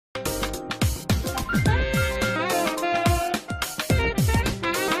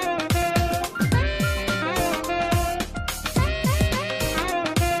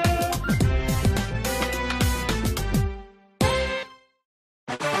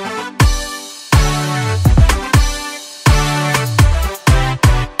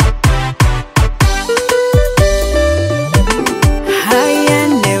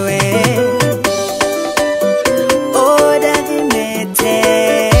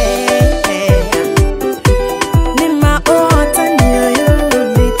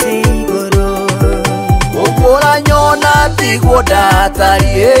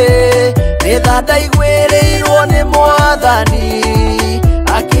atariĩ nĩtha ndaiguĩrĩirwo nĩ Mwathani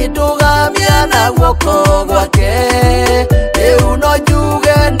akĩndũgamia na guoko gwake rĩu no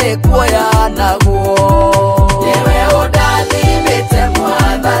njuge nĩ kuoya naguo nĩwe ũndathimĩte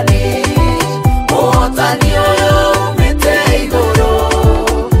Mwathani ũhotani ũyũ umĩte igũrũ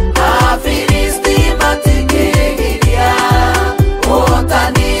Afilisti matingĩgiria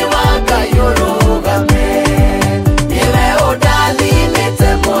ũhotani wa Ngai ũrũgame nĩwe ũndathimĩte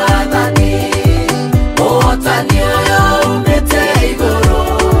Mwathani ũhotani ũyũ umĩte igũrũ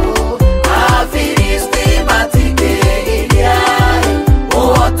Afilisti matingĩgiria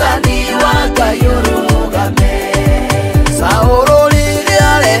ũhotani wa Ngai ũrũgame Saũlũ rĩrĩa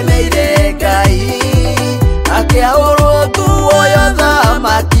aremeire Ngai akĩahũrwo nguo ya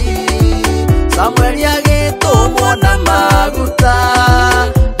ũthamaki Samweli agĩtũmwo na maguta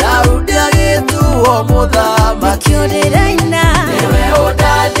Daudi agĩtuo mũthamaki nĩwe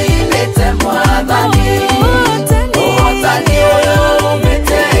ũndathimĩte Mwathani ũhotani ũyũ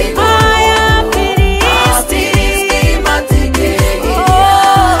umĩte igũrũ Afilisti matingĩgiria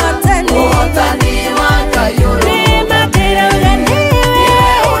ũhotani wa Ngai ũrũgame nĩwe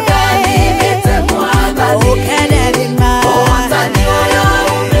ũndathimĩte Mwathani ũhotani ũyũ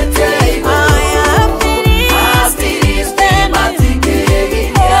umĩte igũrũ Afilisti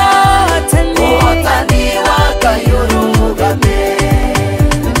matingĩgiria ũhotani wa Ngai ũrũgame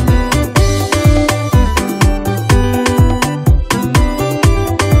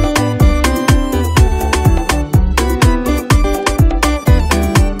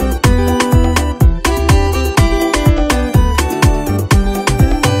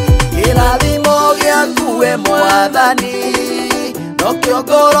Kĩrathimo gĩaku we Mwathani nokĩo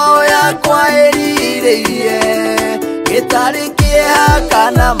ngoro yakwa ĩrirĩirie gĩtarĩ kĩeha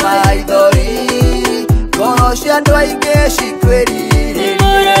kana maithori ngoro cia andũ aingĩ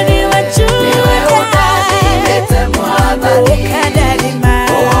cikwĩrirĩrie nĩwe ũndathimĩte Mwathani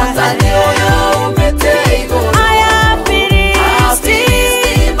ũhotani ũyũ umĩte igũrũ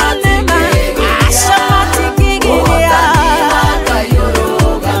Afilisti matingĩgiria ũhotani wa Ngai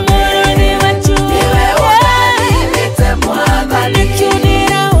ũrũgame nĩwe ũndathimĩte Mwathani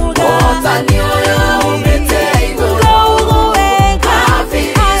ũhotani ũyũ umĩte igũrũ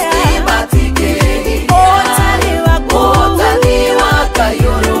Afilisti matingĩgiria ũhotani wa Ngai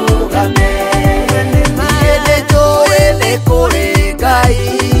ũrũgame niĩ nĩnjũĩ nĩ kũrĩ Ngai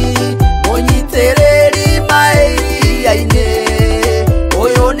mũnyitĩrĩri maĩria-inĩ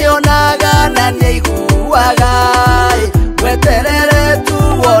ũyũ nĩonaga na nĩaiguaga mweterere tu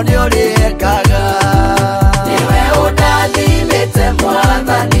wone ũrĩa ekaga nĩwe ũndathimĩte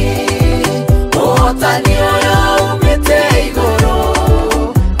Mwathani ũhotani ũyũ umĩte igũrũ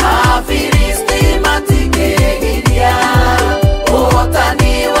Afilisti matingĩgiria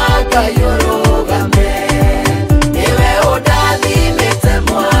ũhotani wa Ngai ũrũgame nĩwe ũndathimĩte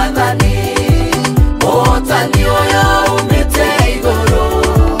Mwathani ũhotani ũyũ umĩte igũrũ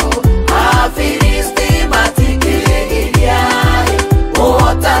Afilisti matingĩgiria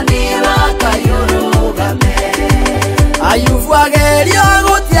ũhotani wa Ngai ũrũgame Ayubu agerio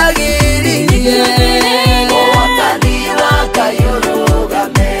gũtiagĩrĩire ũhotani wa Ngai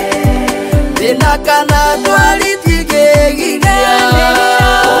ũrũgame thĩna kana ndwari tingĩgiria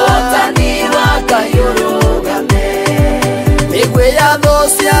ũhotani wa Ngai ũrũgame mĩguĩ ya thũ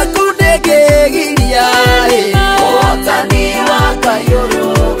ciaku ndĩngĩgiria ũhotani wa Ngai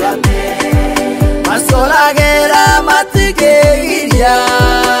ũrũgame macoragĩra matingĩgiria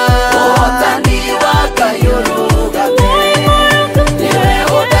ũhotani wa Ngai ũrũgame nĩwe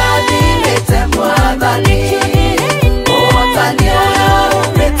ũndathimĩte Mwathani ũhotani ũyũ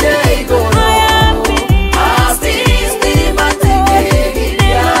umĩte igũrũ Afilisti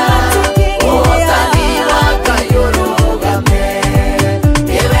matingĩgiria ũhotani wa Ngai ũrũgame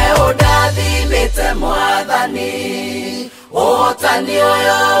nĩwe ũndathimĩte Mwathani ũhotani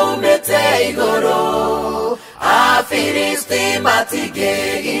ũyũ umĩte igũrũ Afilisti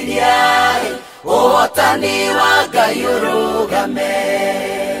matingĩgiria ũhotani wa Ngai ũrũgame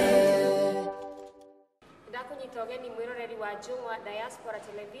Ndakunyita ũgeni mwĩroreri wa Njung'wa Diaspora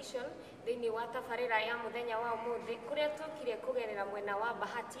Television thĩinĩ wa tabarĩra ya mũthenya wa ũmũthĩ kũrĩa tũkire kũgerera mwena wa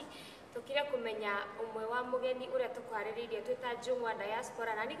Bahati tukire kumenya umwe wa mugeni ũrĩa tũkwarĩrĩirie twĩta Njung'wa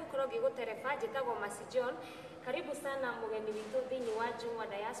Diaspora na nĩgũkorwo ngĩgũtereba njĩtagwo Masi John. Karibu sana mugeni witũ thĩinĩ wa Njung'wa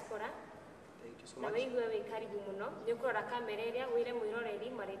Diaspora. Na weigwe wĩ karibu muno nĩũkũrora kamera ĩrĩa wĩre mwĩroreri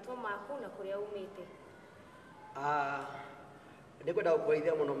marĩtwa maku na kũrĩa umĩte. Nĩngwenda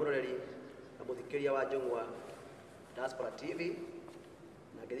gũkũgeithia mũno mũroreri na mũthikĩria wa Njung'wa Diaspora TV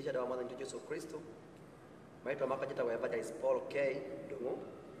na ngĩthica ndawa Mwathani Jesũ Kristo maitwa makwa njĩtagwo Evangelist Paul K Ndung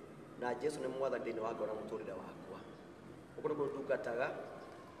na Jesu nĩ mwathani thĩinĩ wa ngoro mũtũrĩre wakwa ũguo nĩguo ndungataga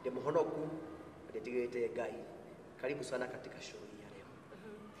ndĩ mũhonoku ndĩtigĩrĩte Ngai. Karibu sana katika show hii ya leo.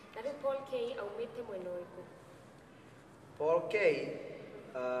 Na rĩu Paul K aumĩte mwena ũrĩkũ? Paul K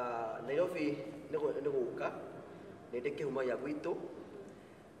Nairobi nĩ gũka nĩ ndĩ kĩhumo gĩa gwitũ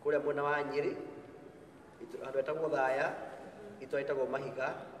kũrĩa mwena wa Nyĩrĩ andũ etagwo Thaya itũ etagwo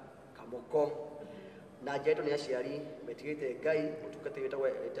Mahiga Kamoko na njetũ nĩ aciari metigĩte Ngai ũtungatĩri wĩtagwo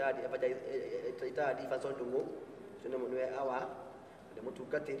Evangelist Ndung nĩ mũnwe awa nĩ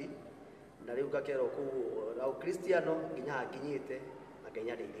mũtungatĩri na rĩu ngakerwo kũu na Ukristiano nginya nginyĩte na Ngai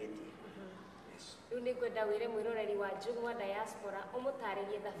nĩandeithĩtie. Rĩu nĩ ngwenda wĩre mwĩroreri wa Njung'wa Diaspora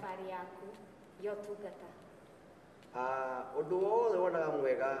ũmũtarĩrie thabarĩ yaku ya ũtungata. Ũndũ wothe wonaga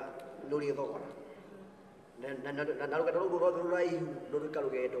mwega nĩ ũrĩ thogora na rũgendo rũu rwothe rũraihu nĩ rũika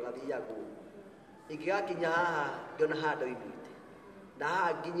rũgendo gathiaga ingĩgakinya haha ngĩona haha ndoimĩte na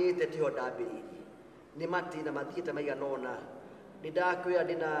haha nginyĩte tiho ndambĩrĩirie nĩ matina mathiĩte maigana ũna. Nĩ ndakwĩra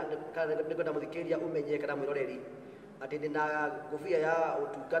nĩngwenda mũthikĩrĩria ũmenye kana mwĩroreri atĩ ndĩna ngũbia ya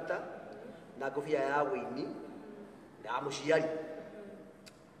ũtungata na ngũbia ya wĩini ya mũciari.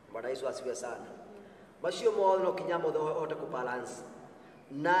 Bwana Yesu asifiwe sana. Macio mothe no kinya mothe ũhote kũbalance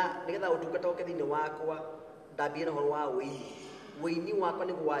na nĩgetha ũtungata ũke thĩinĩ wakwa ndambire na ũhoro wa wĩini. Wĩini wakwa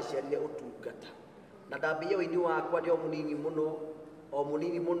nĩguo waciarire ũtungata na ndambire wĩini wakwa ndĩ o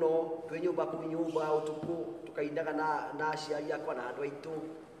mũnini mũno twĩ nyũmba kũu nyũmba ũtukũ tukainaga na aciari akwa na andũ aitũ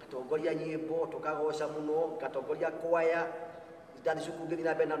ngatongoria nyĩmbo tukagoca mũno ngatongoria kwaya ndathiĩ cukuru ngĩthiĩ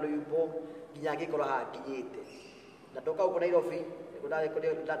na mbere na rwĩmbo nginya ngĩkora haha nginyĩte na ndoka gũkũ Nairobi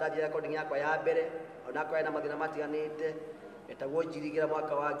ndathiĩ recording yakwa ya mbere ona kwaya na mathĩna matiganĩte etagwo Njirigĩra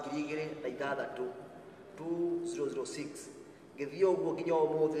mwaka wa 2006 2006 ngĩthiĩ ũguo nginya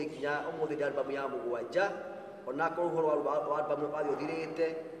ũmũthĩ ndĩ albamu ya mũgwanja ona korwo ũhoro wa albamu wathiĩ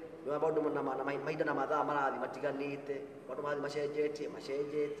ũthirĩte nĩ maũndũ na mahinda na mathaa marathiĩ matiganĩte maũndũ marathiĩ macenjetie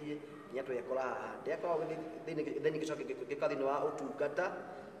nginya twekora haha ndekoragwo thĩinĩ gĩcoka gĩka thĩinĩ wa ũtungata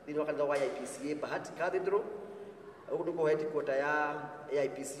thĩinĩ wa kanitha wa IPCA Bahati Cathedral. Ũguo nĩguo headquarter ya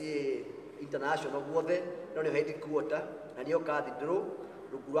IPCA International guothe no nĩyo headquarter na nĩyo cathedral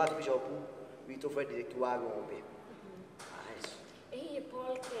rungu rwa Bishop witũ Frederick wa Ng'ombe.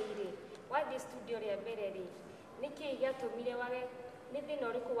 Paul K wathiĩ studio rĩa mbere rĩ nĩkĩ gĩatũmire wage nĩ thĩna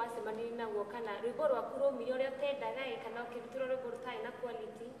ũrĩkũ wacemanirie naguo kana rwĩmbo rwaku rwaumire ũrĩa ũtendaga kana ũkĩrutĩrwo rwĩmbo rũtarĩ na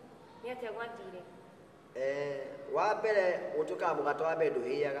quality nĩ atĩa gwathire? Wa mbere ũtuĩkaga mũgate wa mbere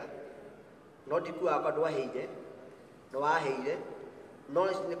ndũhĩaga no ndikuaga kwa ndwahĩire no wahĩire no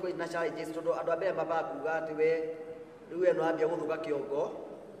nĩ kũrĩ na challenges tondũ andũ a mbere mambaga kuuga atĩ we rĩu no ambia gũthũka kĩongo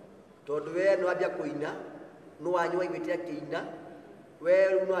tondũ we no ambia kũina no wanyua iguĩte akĩina we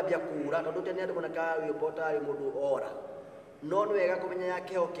rĩu no ambia kũũra tondũ tene andũ monekaga rwĩmbo tarĩ mũndũ ora no nĩ wega kũmenya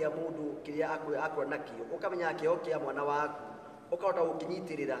kĩheo kĩa mũndũ kĩrĩa akũra nakĩo ũkamenya kĩheo kĩa mwana waku ũkahota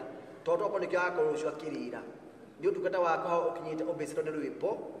gũkĩnyitĩrĩra tondũ okorwo nĩkĩo agakorwo ũcio akĩrĩra nĩ ũtungata wakwa ũkinyĩte ũbĩcĩtwo nĩ rwĩmbo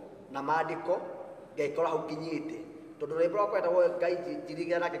na maandĩko ngaikora hau nginyĩte tondũ rwĩmbo rwakwa rwĩtagwo Ngai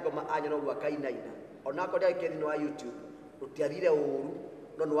Njirigĩra nake ngoma anyona ũguo akainaina ona akorwo ndĩarĩ thĩinĩ wa YouTube rũtiathire ũũru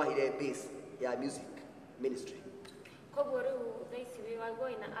no nĩ wahire base ya music ministry. Koguo rĩu thaa ici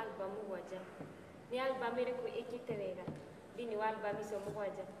wĩna album mũgwanja nĩ album ĩrĩkũ ĩkĩte wega thĩinĩ wa album icio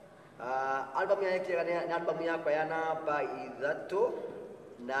mũgwanja? Album ya ĩkĩte wega nĩ album yakwa ya namba 3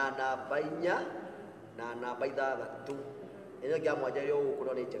 na namba 4 na namba 6 ĩno ĩngĩ ya mwanja rĩo gũkũ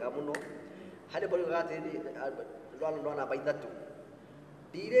no nĩ njega mũno harĩ mbũrĩga atĩ rwa namba 3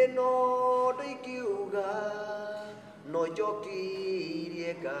 ndirĩ no ũndũ ingiuga no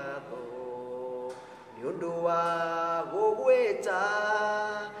njokirie ngatho nĩ ũndũ wa gũgwĩta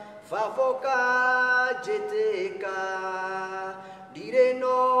baba ũkanjĩtĩka ndirĩ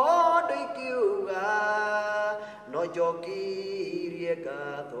no ũndũ ingiuga no njokirie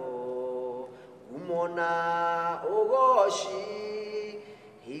ngatho kumona ũgoci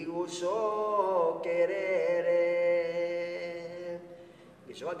igũcokerere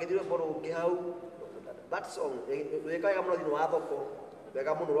gĩcoka ngĩthiĩ rwĩmbo rũngĩ hau that song rwĩka wega mũno thĩinĩ wa thoko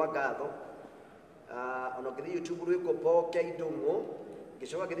wega mũno rwa ngatho ona ngĩthiĩ YouTube rwĩkwo Paul K Ndung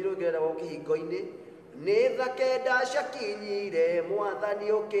gĩcoka ngĩthiĩ rwĩngĩ rwa kĩhingo-inĩ nĩ tha kenda ciakinyire mwathani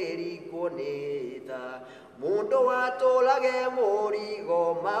ũkĩringwo nĩ tha mũndũ watũrage mũrigo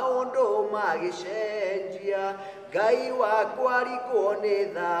maũndũ magĩcenjia Ngai wakwa rikwo nĩ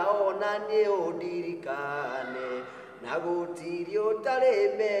tha ona nĩ ũndirikane na gũtirĩ ũtarĩ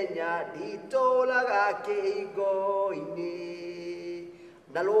menya nditũraga kĩhingo-inĩ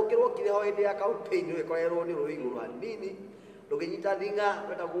na rũngĩ rwokire ho hĩndĩ ya campaign rwĩkorerwo nĩ rũĩ igũrũ hanini rũgĩnyita thing'a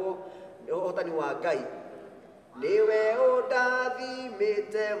rwĩtagwo ũhotani wa Ngai niwe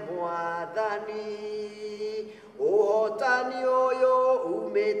undathimite Mwathani, uhotani uyu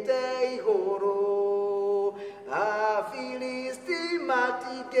umite iguru, Afilisti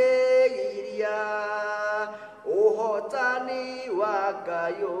matingĩgiria, uhotani wa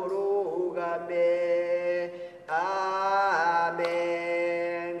Ngai urugame. Amen.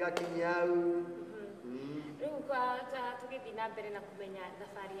 Gakinyau. Riu kwa tugithi na mbere na kumenya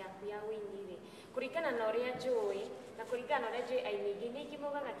thabari yaku ya wini-rĩ, kuringana na uria njui na kuringana na uria njui aini ingi ningi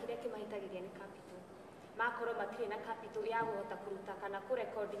mogaga kiria kimahitagiria ni capital, makorwo matirĩ na capital ya guhota kuruta kana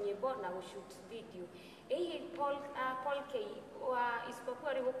kurekodi nyimbo na gushoot video. Paul K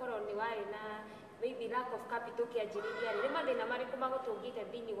isipokuwa ri gukorwo ni wari na maybe lack of capital kianjiriria ni mathina mariku magutungite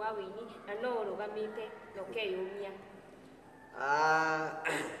thini wa wini na no urugamite no keyumia?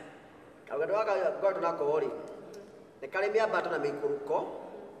 Kaugado waka tunakori ni kari miambato na mikuruko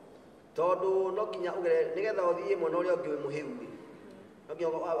tondu no kinya ugere nigetha uthie mwana uria ungi muhiuri no kinya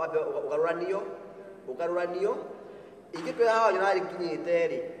ugaruranio ingi twe hawa nyona rikinyite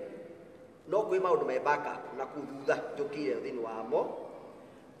ri no kwi maundu me backup na kuthutha njukire thini wamo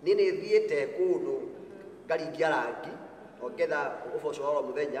nini thiete kundu ngaringia rangi ongetha uboco oro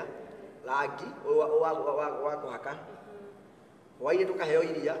muthenya rangi wa kuhaka waini tukaheo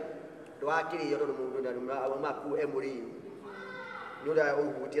iria ndwakirio tondu mundu maku emuri nura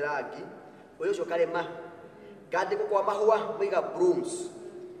uhutia rangi uyu cio karema ngandiko kwa mahua mwiga brooms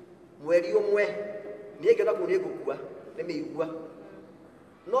mweri umwe niengena ku ningukua ni miigua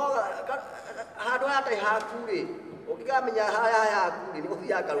no handu hatai haku ri ukigamenya haya yaku ni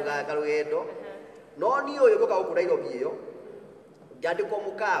uthia karugendo no ni uyu ngoka guku Nairobi iyo ngandiko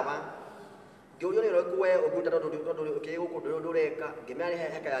mukawa ngiurio ni rokwe uguta tondu kiguku ndureka ngimari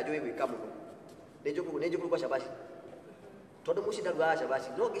heka ya njui gwika muno ni njuku kwa Chapatis tondu mucinda rwa Chapatis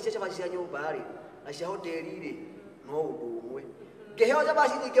no ngicia Chapatis cia nyumba ri na cia hoteli ri no undu umwe ngiheo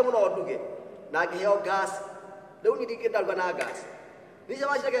Chapatis nyingi muno nduge na ngiheo gas riu ni ndingidaruga na gas ni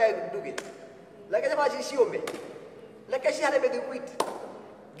Chapatis reke nduge reke Chapatis ciume reke cihane mithiguiti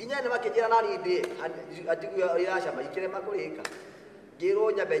nginya ni makinjira nani ndi atigu ya cama ikire makurika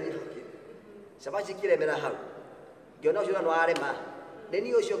ngirwo nyambe nyihoke Chapatis kiremera hau ngiona ucio no arema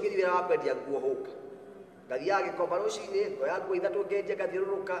nini ucio ngithira wa kwendia nguo huka ngathi ya gikomba rucini ngoya nguo ithatu ngendia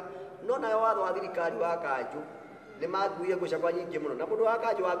ngathiururuka no nayo watho wa thirikari wa kanju ni maguire nguo ciakwa nyingi muno na mundu wa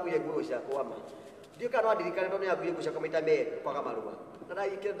kanju waguire nguo ciakwa ma ndio kana ndirikane no ni aguire nguo ciakwa maita meri kwaga marua na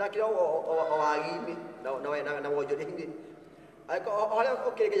ndakira o wagini na wonjori-ini oria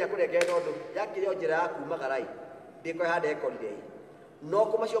ukirigeria kurenge tondu yakirio njira ya kumagara ndiko hande ekorire no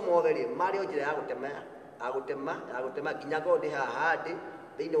kumacio mothe ri mari o njira ya gutema nginya ngondi haha ndi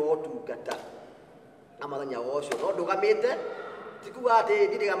thiini wa utungata amathenya wocio no ndugamite tikuga ati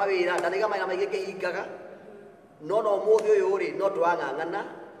ndiriga mawira ndaniga mawira maingi ngihingaga no muthi uyu ri no twang'ang'ana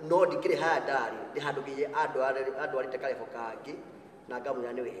no ndikiri haya ndari ndi handu ngiye andu arite karebo kangi na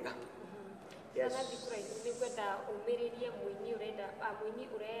ngamwira ni wega. Yes. Ni kwenda umiririe muini urenda muini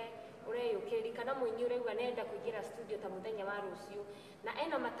ureyukiri kana muini urauga nenda kuingira studio ta muthenya wa rucio na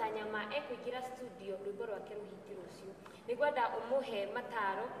ena matanya ma kuingira studio rwimbo rwake ruhiti rucio ni kwenda umuhe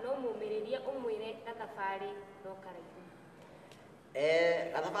mataro no mumiririe umwire na thabari no karaihu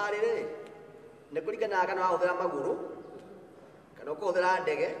thabari ri ni kuringana kana wahuthira maguru kana ukuhuthira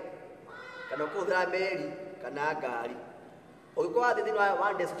ndege kana ukuhuthira meri kana ngari ugikorwo thini wa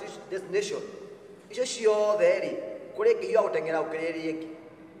one destination icio ciothe ri kuri ngiyo guteng'era ukiririe iki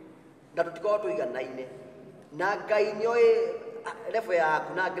na tutikorwo tuiganaine na Ngai nioe level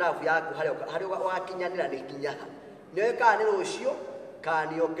yaku na graph yaku hari wakinyanira ni kinyaha nioe kana ni rucio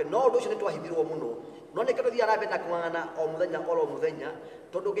kana ni oke no ndu ucio ni twahithirwo muno no ni kituthia na mbere na kung'ang'ana o muthenya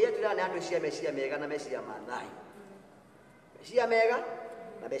tondu ngiyetira ni andu cia meciria mega na meciria ma thayu meciria mega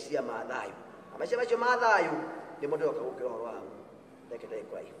na meciria ma thayu ameciria macio ma thayu ni mundu oka gukira horo wa rekete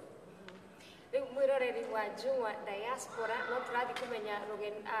kwa hiyo riu mwiroreri wa Njung'wa diaspora no turathi kumenya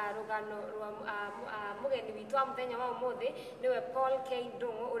rugano rwa mugeni witu wa muthenya wa umuthi niwe Paul K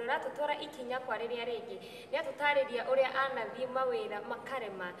Ndung uria ratutwara ikinya kwariria ringi ni atutariria uria anathie mawira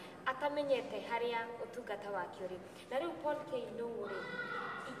makarema atamenyete haria utungata wake uri na riu Paul K Ndung ri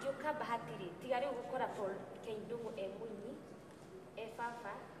ingiuka bahatiri tiga riu gukora Paul K Ndung muini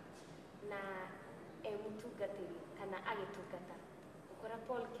baba na mutungatiri kana agitungata ukora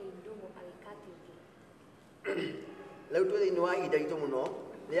Paul K Ndung agikati leo tu ni wa ida itu muno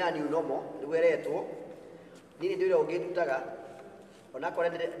ya ni unomo ndweretwo nini ndio ungitutaga onakora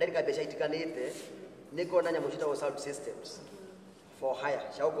ndika besha itikanite niko na nyamu citagwo sound systems for hire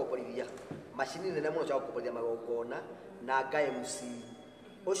cia gukomborithia machine nene muno cia gukomborithia magongona na ngae MC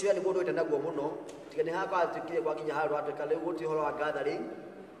ucio ni kundu itendaguo muno tigane haka atukire kwa kinya haru atuka riu guti horo wa gathering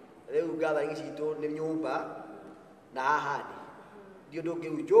riu gathering citu ni nyumba na hahandi ndio ndungi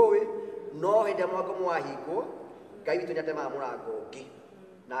ujowe no hinde mwako mwahingwo Ngai witu nyatema murango ungi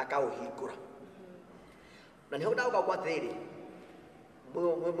na akauhingura na niho ndauga kwa atiriri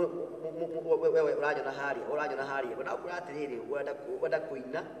wewe uranyona haria ndauga atiriri wenda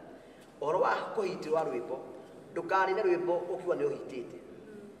kuina uhoro wa kuhitirwa rwimbo ndukanine rwimbo ukiwa ni uhitite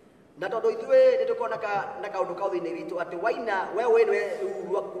na tondu ithwe nitukona na kaundu ka thini witu ati waina wewe ni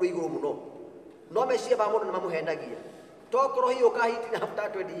rwaku iguru muno no meciria ba mundu nimamuhendagia tokoro hiyo kahiti na after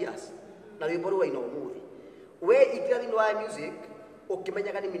 20 years na rwimbo rwa ina umuthi we ikira thini wa music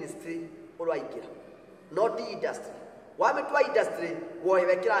ukimenyaga ni ministry urwaikira not the industry wamitwa industry woe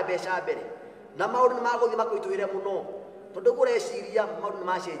wekira mbeca mbere na maundu ni maguthi makuituhire muno tondu kureciria maundu ni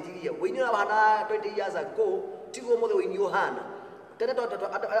macenjirie wini na bana 20 years ago tigo muthe wini uhana tena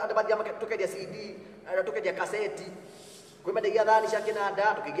atabadia tukedia CD tukedia kaseti kwimendegia thani cia kinanda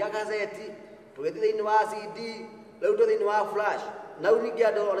tukigia kaseti tugethi thini wa CD riu tu thini wa flash na uningi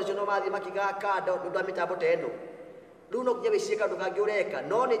andu onacio mathi makiga kando ndu mitambo teno riu no kinya wiciria kandu kangi ureka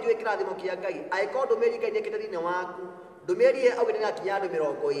no ni njui kirathimo kia Ngai aiko ndumiri Ngai niekite thini waku ndumiri augite na kinya andu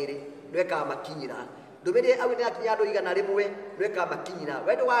 20 nweka makinyira ndumiri augite na kinya andu 100 nweka makinyira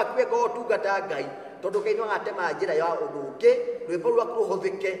wendo wakue go tungata Ngai tondu Ngai no atema njira ya undu ungi rwimbo rwaku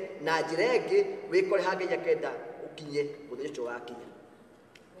ruhuthike na njira ingi wikore hanginya kenda ukinye muthenya ucio gakinya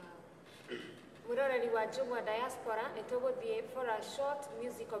Muroreri wa Jumwa Diaspora nituguthie for a short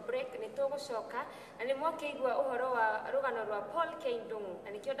musical break nitugucoka na ni mwakeigua uhoro wa rugano rwa Paul K Ndung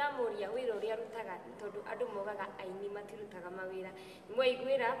na nikio ndamuria wira uria rutaga tondu andu mogaga aini matirutaga mawira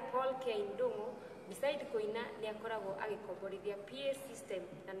mwaiguira Paul K Ndung beside kuina ni akoragwo agikomborithia PA system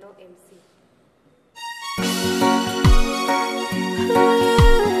na no MC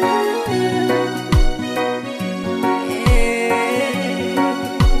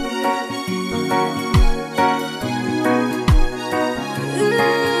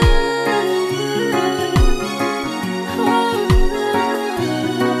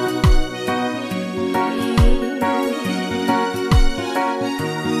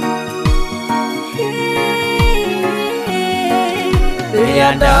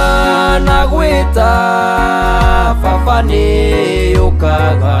Ndana gwita baba ni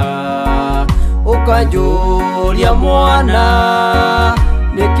ukaga ukanjuria mwana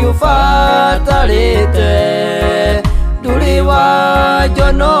nikiubatarite nduri wa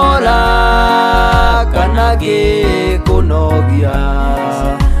jonora kana gikunogia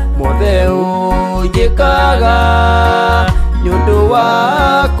mutheu njikaga nyundu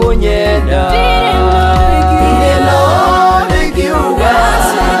wa kunyenda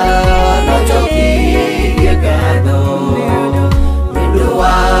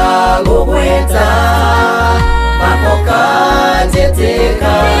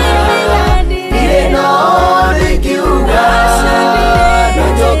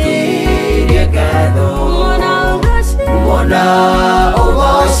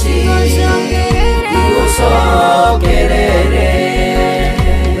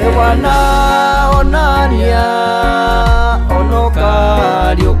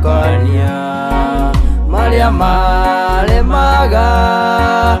malemaga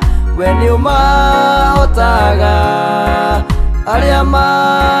weni umahotaga aria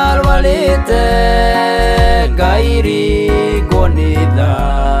marwarite Ngai gonitha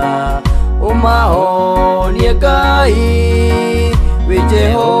umahonie Ngai wi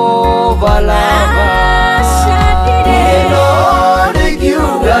Jehova lava ino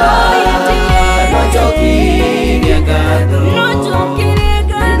nikiuga nojokirie ngatho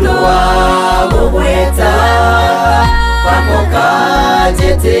ndua gugweta pamoka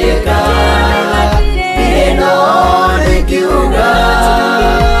jetika ino nikiuga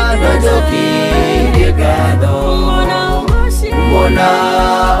nojokirie ngatho mona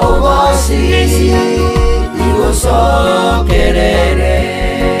ugoci igucokerere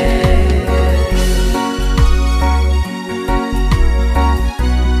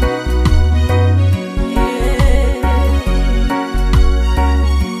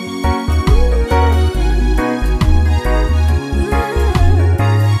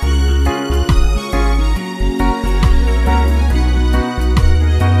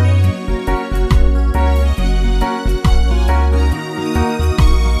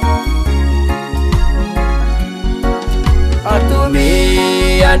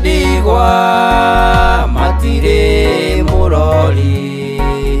ndigwa matire murori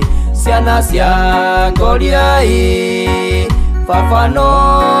ciana cia ngoriai baba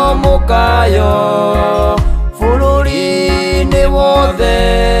no mukayo bururi ni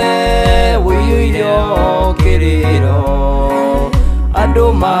wothe wiyuirio kiriro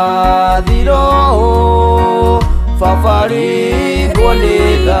andu mathiro fafari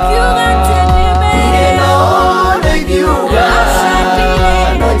bonitha ino ngiuga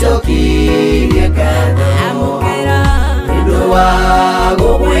no jokirie kando ndu wa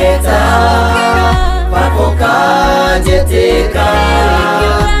gugweta papoka jetika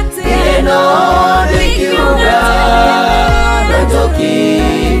ino ngiuga no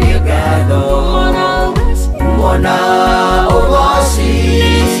jokirie kando mona ogoshi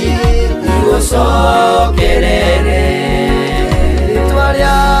igucokerere ritwa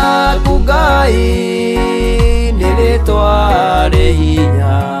ryaku Ngai nĩ rĩtwa rĩ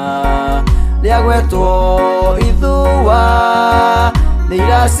hinya rĩagwetwo ithua nĩ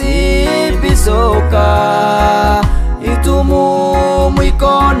iracimbicoka itumu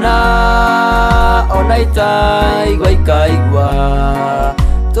mwikona ona itaigua ikaigua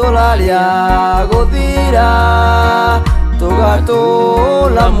tũrarĩa gũthira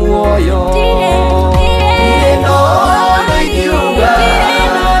tũgatũũra muoyo ino nĩngiuga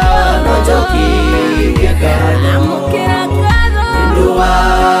no njokirie ngatho nĩũndũ wa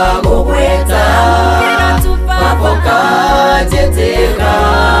gũgwĩta maboka njĩtĩka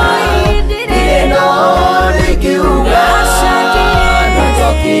ino nĩngiuga no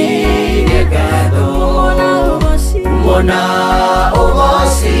njokirie ngatho mona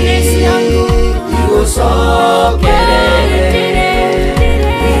ũgoci igucokerere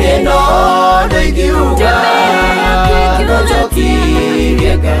ino nĩngiuga no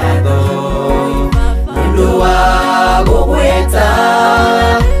njokirie ngatho nĩũndũ wa gũgwĩta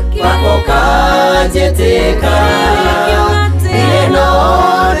maboka njĩtĩka ino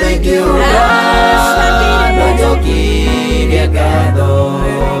nĩngiuga no njokirie ngatho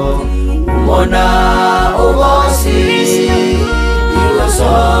mona ũgoci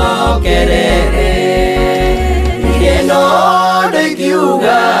igucokerere ino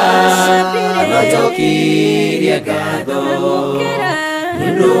nĩngiuga no njokirie ngatho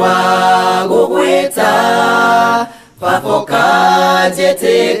nĩũndũ wa gũgwĩta baboka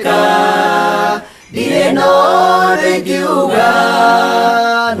njĩtĩka ndirĩ no nĩngiuga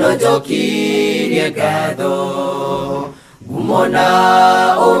no njokirie ngatho ngumona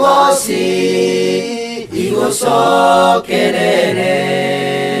ũgoci igucokerere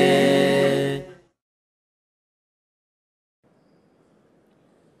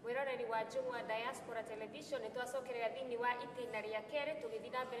mwiroreri wa Njung'wa Diaspora Television nitwacokerera thiini wa itĩna rĩa kerĩ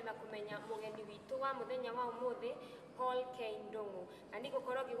tũgĩthiĩ na mbere na kũmenya mũgeni witũ wa mũthenya wa ũmũthĩ Paul K. Ndung na nĩ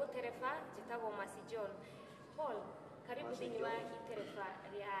gũkorwo gĩgũtereba njĩtagwo Mercy John. Paul, karibu thiini wa itereba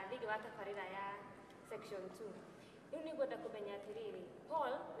rĩa thiini wa tabarĩra ya section 2. Rĩu nĩngwenda kũmenya atĩrĩrĩ,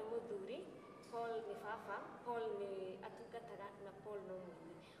 Paul nĩ mũthuri, Paul nĩ baba, Paul nĩ atungataga na Paul no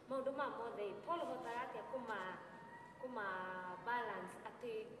mũini. Maũndũ ma mothe Paul ũhotaga atĩa kuma balance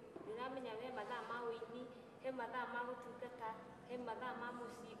atĩ nĩramenya he mathaa ma ũini, he mathaa ma gũtungata, he mathaa ma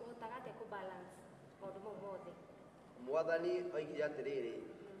mũciĩ, ũhotaga atĩa ku balance maũndũ mau mothe? Mwathani oigire atĩrĩrĩ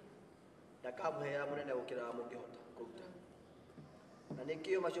ndakamũheaga mũnene gũkĩra mũngĩhota kũruta na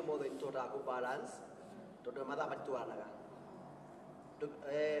nĩkĩo macio mothe nĩtũhotaga ku balance tondũ mathaa matitwaranaga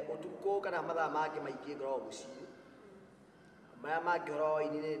ũtukũ kana mathaa mangĩ maingĩ ngoragwo mũciĩ maya mangĩ horo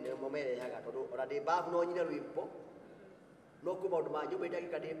ũini nĩmo merehaga tondũ ona ndĩ mbabu no nyine rwĩmbo no kwĩ maũndũ ma nyũmba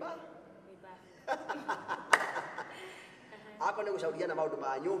ndagĩka ndĩ mbabu akwa nĩ gũcauria na maũndũ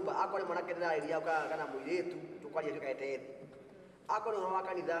ma nyũmba akwa nĩ mwanake ndĩrarĩria kana mũirĩtu tũkwaria tũkaete thĩ akwa nĩ ũhoro wa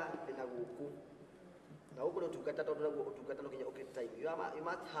kanitha ndĩna gũkũ na gũkũ nĩ ũtungata tondũ naguo ũtungata no nginya ũkĩ time you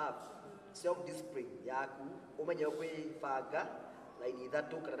must have self discipline yaku ũmenye kwĩbanga laini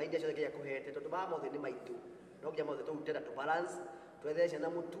ithatũ kana laini ciothe kĩrĩa kũhete tondũ maya mothe nĩ maitũ no nginya mothe tũrute na tũbalance twethere ciana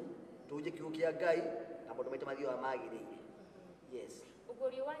mũtu tũnje kiugo kĩa Ngai na maũndũ maitũ mathiaga magĩrĩire. Yes.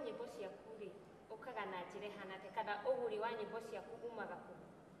 Ũgũri wa nyĩmbo ciaku rĩ ũkaga na njĩra ihana atĩa kana ũgũri wa nyĩmbo ciaku umaga kũ?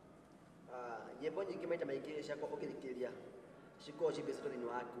 Nyĩmbo nyingĩ maita maingĩ ciakwa ũkĩthikĩrĩria cikoragwo cimbĩcĩtwo thĩinĩ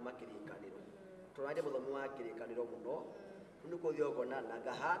wa kuma kĩrĩkanĩro tũrarĩ mũthomi wa kĩrĩkanĩro mũno nĩ kũthiĩ ũkona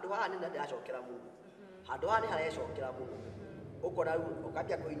na handũ haha nĩ ndĩracokera mũno handũ haha nĩ harecokera mũno ũkora rĩu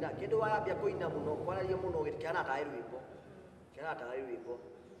ũkambia kũina kĩndũ wambia kũina mũno kwararia mũno kĩhana tarĩ rwĩmbo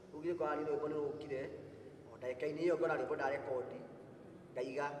rĩu gĩkora nĩ rwĩmbo nĩ rũkire o ndagĩka-inĩ ĩyo ngona rwĩmbo ndarekondi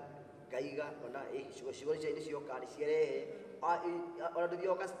ngaiga ona ciugo nĩ cioka nĩ ciarehe ona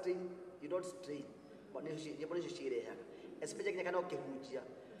ndũthioka strain you don't strain nyĩmbo nĩcio cirehaga especially kinya kana ũkĩhunjia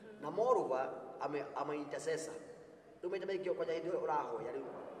na moreover I'm an intercessor rĩu maita maingĩ ũkonya hĩndĩ ĩyo ũrahoya rĩu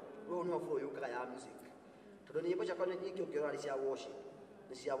nĩho flow yũkaga ya music tondũ nyĩmbo ciakwa nyingĩ ũngĩrora nĩ cia worship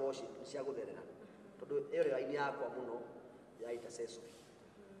nĩ cia gũtherera tondũ ĩyo nĩ raini yakwa mũno ya intercessory.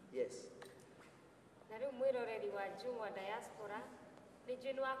 Yes. Na rĩu mwĩroreri wa Njung'wa diaspora nĩ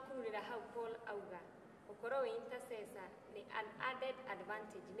njũĩ nĩ wakururĩra hau Paul auga ũkorwo wĩ intercessor nĩ an added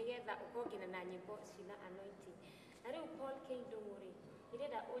advantage nĩgetha ũkorwo nginya na nyĩmbo cina anointing. Na rĩu Paul Ndung rĩ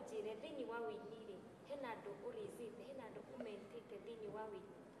nĩrenda ũnjĩre thĩinĩ wa wĩini rĩ hena andũ ũrĩzĩte hena andũ ũmentĩte thĩinĩ wa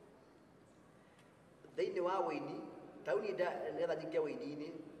wĩini. Thĩinĩ wa wĩini tauni nĩgetha nyingĩ wĩini-inĩ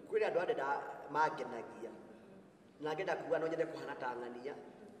kwĩna andũ andũ mangenagia na ngenda kuga no nyende kũhana ta ng'ania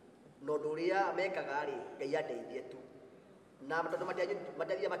no ũndũ ũrĩa mekaga rĩ Ngai andeithie tu na tondũ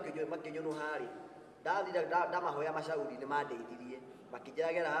matiathire makĩnyũnũha rĩ ndathire ndamahoya macauri nĩ mandeithirie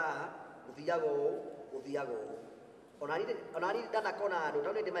makĩnjagĩra haha gũthiaga ũũ ona niĩ ndanakona andũ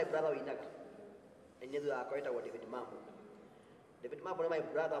tondũ nĩ my brother wĩinaga enye thutha wakwa wĩtagwo David Mambo. David Mambo nĩ my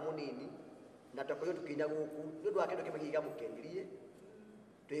brother mũnini na twakorirwo tũkĩina gũkũ nĩ ũndũ wa kĩndũ kĩmwe kĩiga mũkenirie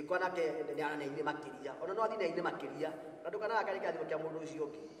twĩkwa nake nĩ makĩria ona no athii nĩ makĩria na ndũkanaga karĩ kĩrathimo kĩa mũndũ ũcio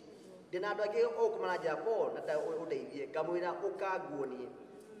ũngĩ ndĩna andũ angĩ ũkũmana njĩra Paul na ũndeithie ngamwĩra ũkanguo niĩ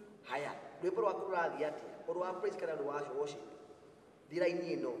haya rwĩmbo rwaku rũrathiĩ atĩa ũrũ wa praise kana ũrũ wa worship thira-inĩ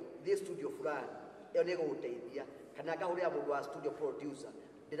ĩno thiĩ studio fulani ĩyo nĩ ĩgũgũteithia kana ngahũrĩra mũndũ wa studio producer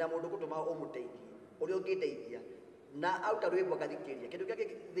ndĩna mũndũ gũtũma ũmũteithie ũrĩa ũngĩndeithia na auta rwĩmbo ngathikĩria kĩndũ kĩrĩa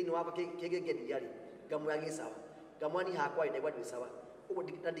thĩinĩ wakwa kĩngĩngenia rĩ ngamwĩra gĩ sawa ngamwĩra niĩ hakwa ndaigua ndĩ sawa ũguo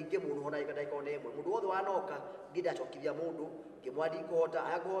na ndingĩmũnũhona ndagĩka ona ĩmwe mũndũ wothe wanoka ngĩndacokithia mũndũ ngĩmwĩra ndikũhota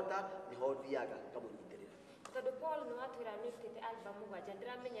agũhota nĩho thiaga ngamũnyitĩrĩra. Tondũ Paul nĩ watwĩra nĩ ũrutĩte album 7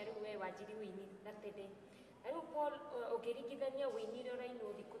 ndĩramenya rĩu we wanjiri wĩini na tene na rĩu Paul ũngĩringithania wĩini ũrĩa ũrainwo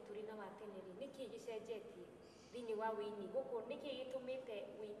thikũ tũrĩ na wa tene rĩ nĩkĩ gĩcenjetie thĩinĩ wa wĩini gũkũ nĩkĩ gĩtũmĩte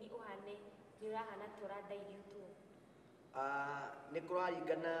wĩini ũhane nĩ ũrahana tũrandairio tu? Nĩ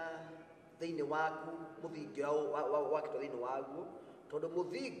kũraringana thĩinĩ waku mũthingi wakĩtwo thĩinĩ waguo tondũ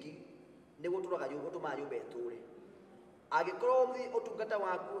mũthingi nĩguo ũtũmaga nyũmba ĩtũre angĩkorwo ũtungata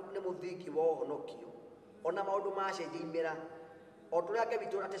waku nĩ mũthingi wa ũhonokio ona maũndũ macenjia imera o tũrĩa Ngai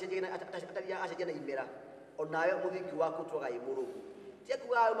witũ acenjia na imera onawe mũthingi waku ũtũraga ĩ mũrũmu tia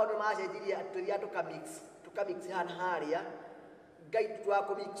kuga maũndũ macenjirie tũthiaga tũkamix hana harĩa Ngai tũtũraga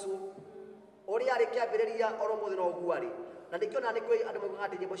kũmixwo ũrĩa arĩ kĩambĩrĩria oro mũthĩ no ũguo arĩ na ndĩkĩona nĩ kwĩ andũ moigaga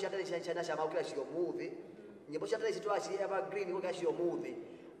atĩ nyĩmbo cia tene ciana cia magũkĩra cio mũthĩ nyĩmbo cia tene citũraga ci evergreen gũkĩra cio mũthĩ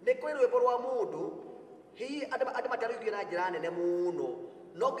nĩ kwĩ rwĩmbo rwa mũndũ hihi andũ matarũithio na njĩra nene mũno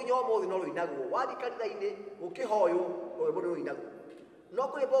no nginya ũmũthĩ no rũinagwo wathiĩ kanitha-inĩ ũkĩhoywo rwĩmbo nĩ rũinagwo no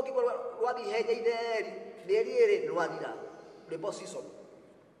kũrĩ rwĩmbo ũngĩkorwo rwathiĩ ihenya ineri mĩeri ĩrĩ nĩ rwathira rwĩmbo season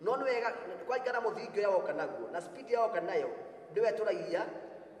no nĩ wega kũringana mũthingi ũrĩa woka naguo na speed ya woka nayo nĩwe tũragia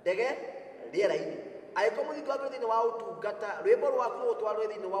ndege rĩera-inĩ angĩkorwo mũthingi waku thĩinĩ wa ũtungata rwĩmbo rwaku rũtwarwo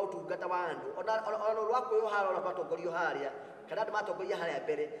thĩinĩ wa ũtungata wa andũ ona rwakwĩywo harĩa ona rwatongorio harĩa kana andũ matongoria harĩa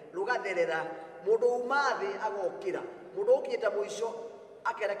mbere rũgatherera mũndũ uma thĩ agokĩra mũndũ ũkinyĩte mũico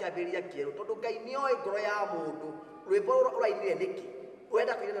akera kĩambĩrĩria kĩerũ tondũ Ngai nĩoĩ ngoro ya mũndũ rwĩmbo ũrainire nĩkĩ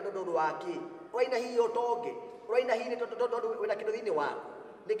ũrenda kũina tondũ wakĩ ũraina hihi ũtonge ũraina hihi tondũ wĩna kĩndũ thĩinĩ waku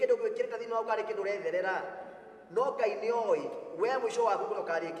nĩ kĩndũ gwĩkĩrĩte thĩinĩ waku arĩ kĩndũ ũretherera no Ngai nĩoĩ we mũico waku kũrĩa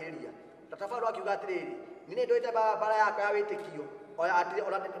ũkarĩkĩrĩria tatabarũ akiuga atĩrĩrĩ nĩ ndũĩte bara yakwa ya wĩtĩkio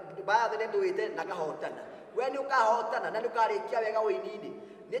bara thĩ nĩ ndũĩte na ngahotana we nĩ ũkahotana na nĩ ũkarĩkia wega wĩini-inĩ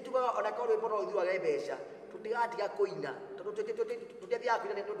nĩ tugaga ona korwo rwĩmbo no rũthiuage mbeca tũtigatiga kũina tondũ tũtiathiaga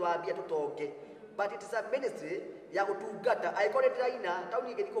kũina nĩ ũndũ wa mbia tũtonge but it is a ministry ya gũtungata angĩkorwo nĩ ndĩraina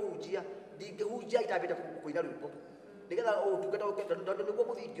tauni ingĩthiĩ kũhunjia ndingĩhunjia itambĩte kũina rwĩmbo nĩgetha ũtungata tondũ nĩguo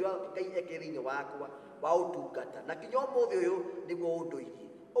mũthingi wa Ngai eke thĩinĩ wakwa wa ũtungata na kinya ũmũthĩ ũyũ nĩguo ũndũirie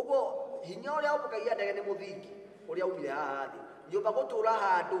ũguo hinya ũrĩa ũmũkagia ndege nĩ mũthingi ũrĩa umire haha thĩ nyũmba gũtũra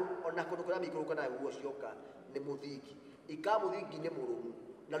handũ ona kũndũ kũrĩa mĩikũrũka na guo cioka nĩ mũthingi ika mũthingi nĩ mũrũmu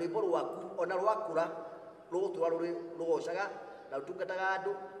na rwĩmbo rwaku ona rwakũra rũgũtũra rũgocaga na rũtungataga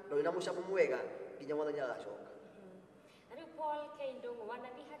andũ na rwĩna mũcamo mwega nginya mwathani agacoka. Rĩu Paul Ndung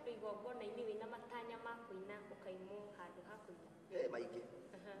wanathiĩ handũ igongona-inĩ wĩna matanya ma kũina ũkaimwo handũ ha kũina? Maingĩ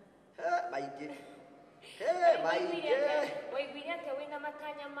maingĩ waiguire atĩa wĩna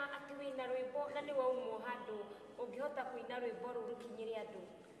matanya ma atĩ wĩna rwĩmbo na nĩ waumwo handũ ũngĩhota kũina rwĩmbo rũu rũkinyĩre andũ?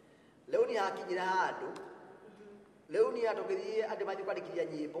 Rĩu nĩ hakinyire handũ rĩu nĩ atũgĩthiĩ andũ mathiĩ kwandĩkithia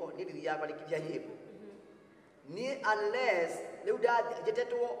nyĩmbo niĩ ndithiaga kwandĩkithia nyĩmbo niĩ unless rĩu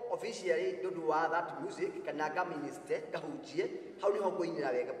njetĩtwo officially nĩ ũndũ wa that music kana ngaminister ngahunjie hau nĩho ngũinĩra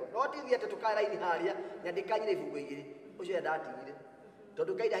wega no ndithiĩ atĩ tũkae raini harĩa nyandĩkanyire ibungo igĩrĩ ũcio ndatigire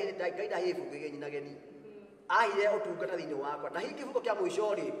tondũ Ngai ndahire ibungo igĩrĩ nyinageni ahire ũtungata thĩinĩ wakwa na hihi kĩbungo kĩa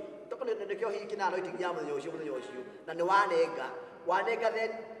mũico rĩ tondũ nĩkĩo hihi kĩna anointing ya mũthenya ũcio na nĩ wanenga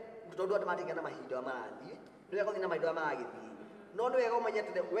then tondũ andũ matinga na mahinda marathiĩ nĩ wega gũthiĩ na mahinda maragĩthiĩ no nĩ wega ũmenye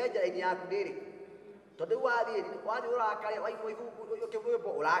atĩ we njĩra-inĩ yaku nĩrĩ tondu wathi urakare waigwo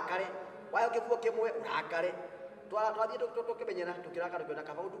urakare wayo kivuo kimwe urakare twathie tukimenyera tukirakara tukiona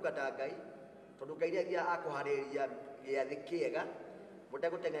kaba utungata Ngai tondu Ngai iria akuhariria giathi kiega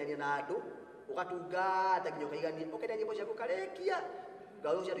muteguteng'erania na andu ugatungata nginya ukaigania ukenda nyimbo ciaku karekia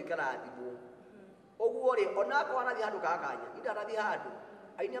Ngai ucio ikarathimwo oguo ri ona ko anathi handu kakanya indarathi handu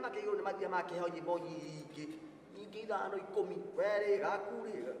ainia makigiro ni mathia makeheo nyimbo nyingi ithano 10 weri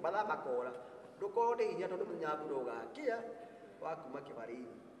gakuri mathaa makora ndukone hinya tondu munyaku ndugakia wakuma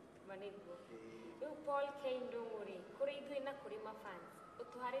kibarini maniguo riu Paul K Ndung kuri ithui na kuri mafans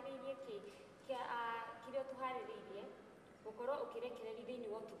utuhaririirie kiria utuhaririirie gukorwo ukirekereria thiini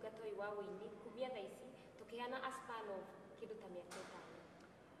wa utungata uyu wa wini kumia thaa ici tukihana a span of kindu ta miaka 5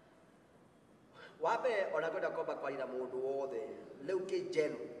 wabe ona kwenda komba kwarira mundu wothe riu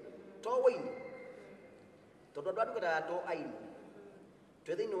kijeno to wini tondu andu kwenda to aini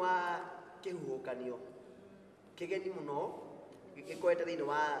twi thiini wa kihuhukanio kigeni muno gikwete thiini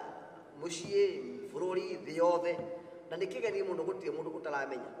wa mucii bururi thi yothe na ni kigeni muno gutire mundu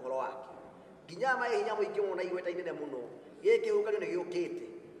utaramenya uhoro wake nginya mai hinya muingi muno igweta inene muno gikihuhukanio ni giukite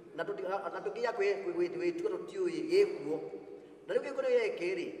na tukia gwitwa tutiui gikuo na riu gikuo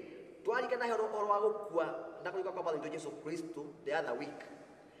gikiri twarikana uhoro wa gukua na kurika kwa Mwathani Jesu Kristo the other week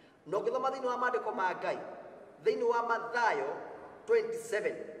no githoma thiini wa maandiko ma Ngai thiini wa Mathayo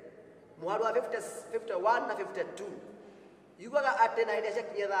 27 muharu wa 51 na 52 yugaga ati na hĩndĩ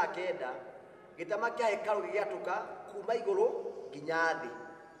ciakinya thaa 9 gĩtama kĩa hekalu gĩgĩatuka kuma igũrũ nginya thĩ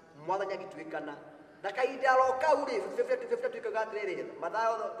Mwathani agĩtuĩkana na kahinda ro kau rĩ 52 ikaga atĩrĩrĩ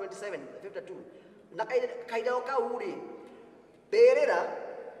Mathayo 27 52 na kahinda ro kau rĩ mbĩrĩra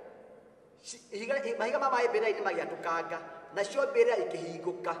mahiga ma maĩ mbĩrĩra-inĩ magĩatũkanga nacio mbĩrĩra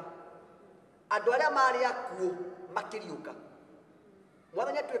ikĩhingũka andũ arĩa marĩ akuũ makĩriũka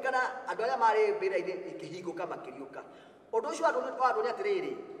Mwathani atuĩkana andũ arĩa marĩ mbĩrĩra-inĩ ikĩhingũka makĩriũka ũndũ ũcio andũ nĩ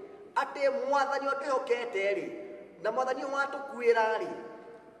atĩrĩrĩ atĩ Mwathani ũtwĩhokete rĩ na Mwathani watũkuĩra rĩ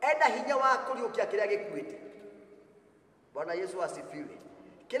enda hinya wa kũriũkia kĩrĩa gĩkuĩte Bwana Yesu asifiwe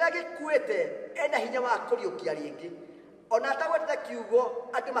kĩrĩa gĩkuĩte enda hinya wa kũriũkia rĩngĩ ona atagwetete kiugo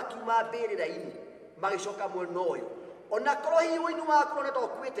atĩ makiuma mbĩrĩra-inĩ magĩcoka mwena ũyũ ona korwo hihi wĩini waku no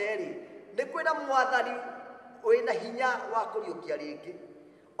nĩtokuĩte rĩ nĩ kwĩna Mwathani wĩna hinya wa kũriũkia rĩngĩ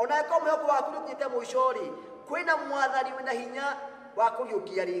ona ĩkorwo mwĩhoko waku nĩũkinyĩte mũico rĩ kwĩna Mwathani wĩna hinya wa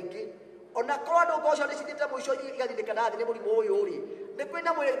kũriũkia rĩngĩ ona korwo andũ ngooco nĩcithiĩte mũico igathirĩkana thĩ nĩ mũrimũ ũyũ rĩ nĩ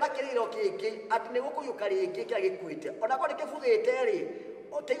kwĩna na kĩrĩro kĩngĩ atĩ nĩ gũkũriũka rĩngĩ kĩrĩa gĩkuĩte ona korwo nĩkĩbuthĩte rĩ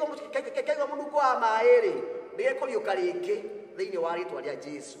kĩaigua mũnungo wa maĩ rĩ nĩ gĩkũriũka rĩngĩ thĩinĩ wa rĩĩtwa rĩa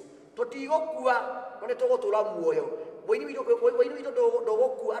Jesũ tũtigũkua no nĩ tũgũtũũra muoyo wĩini witũ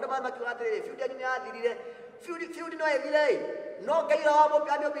ndũgũkua andũ makiuga atĩrĩrĩ biudi yanyu nĩyathirire biudi no ĩthire no Ngai ũrĩa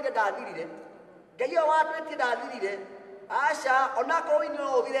wamũmbire ndathirire Ngai ũyũ watwĩtie ndathirire aca ona korwo wĩini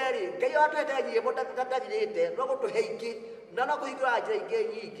no ũthire rĩ Ngai watũhete nyĩmbo ndathirĩte no gũtũhe ingĩ na no kũhingũra njĩra ingĩ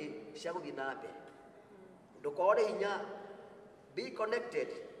nyingĩ cia gũthiĩ na mbere ndũkore hinya be connected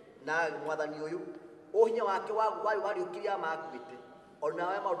na Mwathani ũyũ ũhinya wake wariũkirie makuĩte ona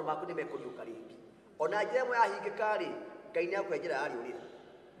we maũndũ maku nĩ mekũriũka rĩngĩ ona njĩra ĩmwe yahingĩka rĩ Ngai nĩakũhe njĩra ya rĩũrĩro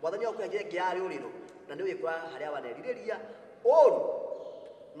Mwathani akũhe njĩra ĩngĩ ya rĩũrĩro na nĩ ũgĩkora harĩa wanerirĩria ũru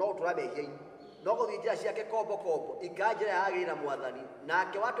no ũtũra mehia-inĩ no gũthiĩ njĩra ciake kombo ika njĩra yagĩrĩra Mwathani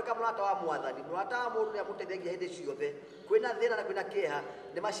nake watuĩka mũrata wa Mwathani mũrata wa mũndũ nĩ amũteithagia hĩndĩ ciothe kwĩna thĩna na kwĩna kĩeha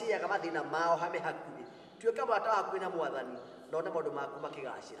nĩ maciaga mathĩna mao hame hakuhĩ tuĩka mũrata wa kwĩna Mwathani na one maũndũ maku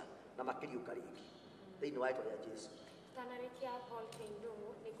makĩgacĩra na makĩriũka rĩngĩ thĩinĩ wa rĩĩtwa rĩa Jesũ Tanarĩkia Paul K Ndung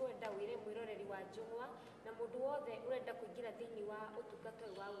nĩ kwenda wĩre mwĩroreri wa Njũng'wa na mũndũ wothe ũrenda kũingĩra thĩinĩ wa ũtungata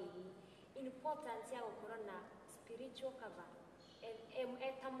ũyũ wa wĩini importance ya gũkorwo na spiritual cover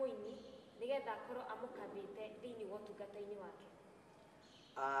eta mũini nĩgetha akorwo amũkavĩte thĩinĩ wa ũtungata-inĩ wake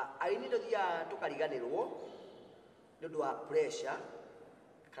aini tũthiaga tũkariganĩrwo nĩ ũndũ wa pressure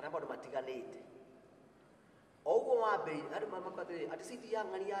kana maũndũ matiganĩte o ũguo wambĩrĩria andũ makwĩra atĩrĩrĩ atĩ citi ya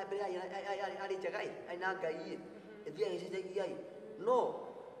ng'ani ya mbere arĩ njega aina Ngai ĩthiaga ĩcenjagia no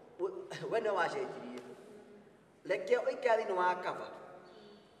we nĩwe wacenjirie reke ũikare thĩinĩ wa kaba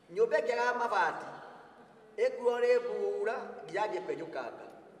nyũmba ĩngĩaga mabati ĩkuo nĩ mbura nginya kwenjũkanga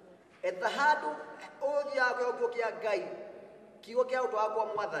etha handũ ũthiaga kwĩhokio kĩa Ngai kiugo kĩa ũndũ wakwa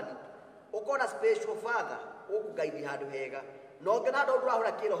Mwathani ũkona special father ũkũngaithi handũ hega no ngena handũ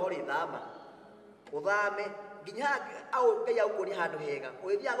ũrahũra kĩroho rĩ thama ũthame nginya Ngai agũkũria handũ hega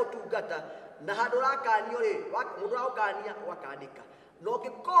ũgĩthiaga gũtungata na handũ ũrakanio rĩ mũndũ ũrakũkania ũgakanĩka no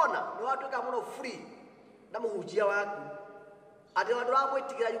ũngĩkona nĩ watuĩka mũno free na mũhunjia waku atĩ andũ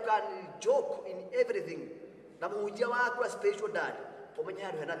ũramwĩtigĩra you can joke in everything na mũhunjia waku a special dad ũmenye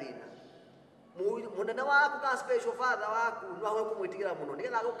handũ hena thĩna munene waku ka special father waku no aho kumwitigira muno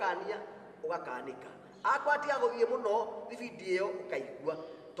nigetha gukania ugakanika akwatia guthie muno video ukaigua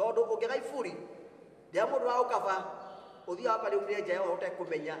tondu ungiga iburi ndia mundu wa ukaba uthia wakari umire nja yo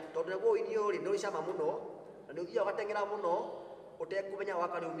utekumenya tondu neguo ini uri no icama muno na ni uthia ugatengera muno utekumenya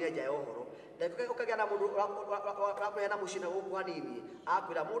wakari umire nja yo horo ndekuke ukagia na mundu rakuhe na mucina guku hanini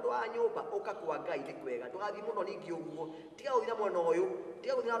akwira mundu wa nyumba ukakwa Ngai ni kwega ndugathi muno ningi uguo tiga uthira mwena uyu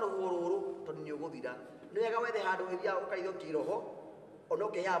tiga uthira no ruru tondu ni uguthira ni wega wethe handu uthia ukaitho kiroho ono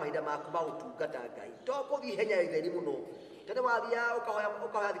ukiheaga mahinda maku ma gutungata Ngai to kuthi henya itheri muno tene wathia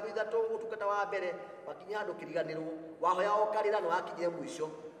ukahoya thiku ithatu utungata wa mbere wakinya handu kiriganirwo wahoya ukarira no wakinyire mwisho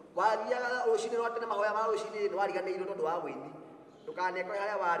wathia rucini rwa tene mahoya ma rucini no wariganirwo tondu wa wini ndukanekore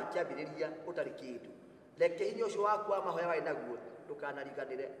haria wari kiambiriria utari kindu reke hinya ucio waku wa mahoya wari naguo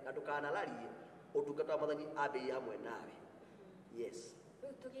ndukanariganire na ndukanararie utungata wa Mwathani ambirie hamwe nawe. Yes,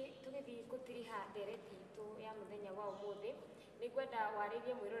 tugithi gutiriha ndereti itu ya muthenya wa umuthi ni gwenda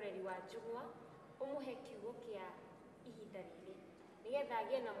waririe mwiroreri wa Njung'wa umuhe kiugo kia ihinda riri nigetha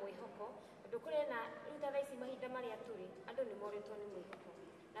agie na mwihoko andu kuri na ruta thaici mahinda maria turi andu ni moritwo ni mwihoko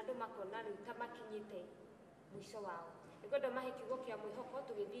na andu makona ruta makinyite mwisho wao nikwenda mahe kiugo kia mwihoko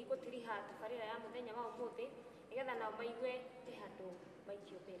tugithi gutiriha tabarira ya muthenya wa umuthi nigetha nao maigue ti handu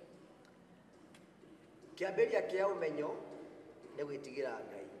maikio mbere. Kiambiria kia umenyo ni gwitigira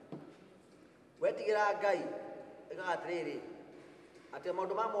Ngai wetigira Ngai ikaga atiriri ati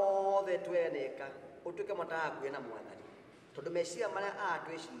maundu ma mothe tweneka utuike matahakuhe na Mwathani tondu meciria maria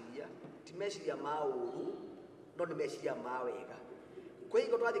atwiciria ti meciria ma uru no ni meciria ma wega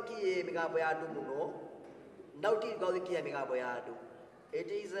kwigo twathikie migambo ya andu muno na utiga uthikia migambo ya andu. It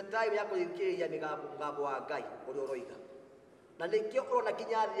is a time ya kuthikiria migambo wa Ngai uria uroiga na nikio urona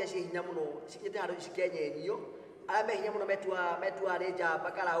kinya thiria ci hinya muno cikinyite handu cikenyenio aya me hinya muno metua ri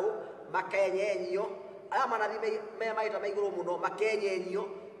njamba karau makenyenio aya manathi me maita maiguru muno makenyenio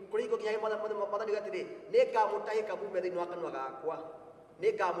kurigo kinya Mwathani gatiri nikamutahika mume thiini wa kanua gakwa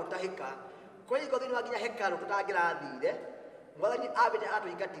nikamutahika kurigo thiini wa kinya hekalu tutangirathire Mwathani abite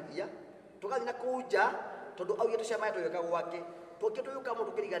atuingatithia tugathi na kunja tondu auye tucemaya tuyuka gwake tuki tuyuka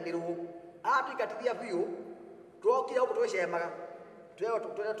mundu kiriganirwo atuingatithia biu twokire uko twicemaga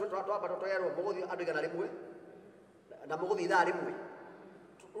twaba twerwo muguthi andu igana rimwe na muguthi ithaa rimwe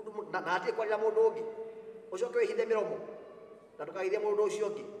na atie kwarira mundu ungi ucoke wihithe miromo na tukahithia mundu ucio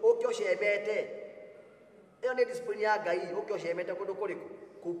ungi uke ucemete iyo ni discipline ya Ngai uke ucemete kundu kuriku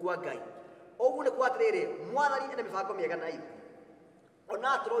kuu kwa Ngai uguo ni kwatiriri Mwathani ena mibango miega na ithu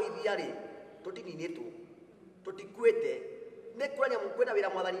ona turoithia ri tutininitwo tutikuite ne kwanya mukwenda wira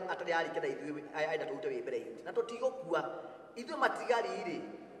Mwathani atari ari kenda ithu aida tuute wi mbere itu na tutigukua ithu matigari ri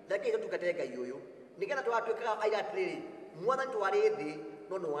ndake tukate Ngai uyu nigetha twatuikaga aida atiriri Mwathani twari thi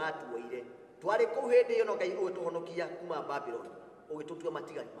no no watuoire twari ku hindi yo no Ngai utuhonokia kuma Babylon ugitutua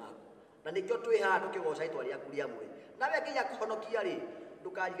matigari mako na nikyo twi haha tukigoca itwa riaku riamwe nawe nginya kuhonokia ri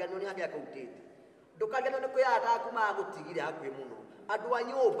ndukariganwo ni hakia kuutite ndukariganwo ni kwiyata kuma gutigire hakuhi muno andu a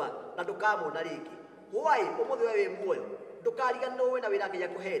nyumba na ndukamona ringi wai umuthi we wi muoyo ndukariganwo na wira nginya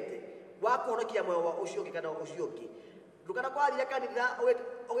kuhete wa kuhonokia moyo wa ucio ungi kana ucio ungi ndukana kwathire kanitha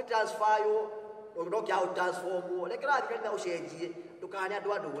ugitransfer yo ndokia utransform lekera kanitha ucenjie ndukane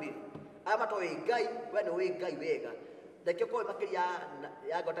andu nduriri aya matoe Ngai we ni wi Ngai wega ndeke ko makiria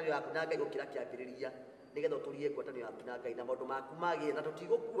ya ngwatanio yaku na Ngai gukira kiambiriria nigetha uturie ngwatanio yaku na Ngai na maundu maku magie na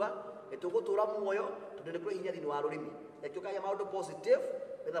tutigukua nitugutura muoyo tondu ni kuri hinya thini wa rurimi ndeke ukaya maundu positive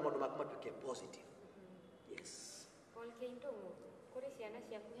nigetha maundu maku matuike positive. Yes, Ndung kuri ciana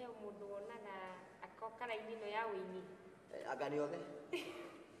ciaku he mundu wonaga akokara-ini no ya wini agani othe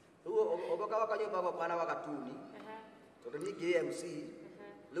riu ugoka waka nyumba gwakwa na wagatuni tondu ningi MC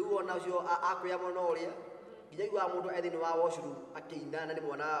riu ona ucio akuya muno uria nginya igua mundu ethini wa washroom akiina na ni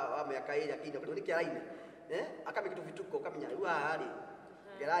mwana wa miaka iri akiina tondu ni kiaraine akamikitu vituko kamenya riu hari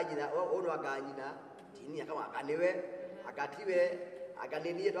kiranyina ono aganyina tini akama akaniwe agatiwe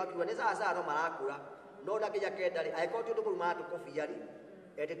aganinie twakiwa ni sasa no marakura no ndakija kendari aiko tundu kuruma tu kofia ri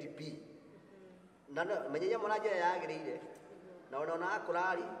ete TP na menyenya mwana je yagirire na ona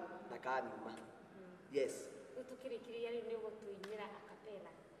akurari na kamiuma. Yes, utukirikiria ri ni gutuinyira akapela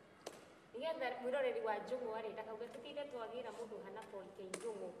nigetha mwiroreri wa Njung'wa ri ndakauga tutinde twagira mundu hana Paul K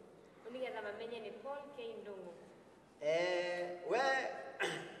Ndung nigetha mamenye ni Paul K Ndung. We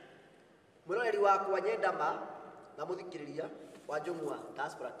mwiroreri wakwa nyendama na muthikiriria wa Njung'wa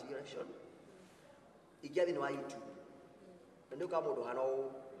Diaspora Television igiathi ni wa YouTube ndio kama mundu hana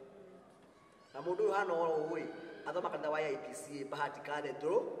u na mundu hana u ri athoma kanitha wa IPC Bahati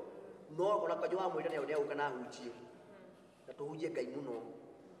Cathedral no ona kanywa mwira ne uka na hunjie na tuhunjie Ngai muno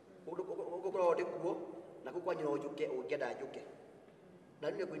Ugukorwo ndi kuo na kukwanyira ujuke ungenda njuke. Na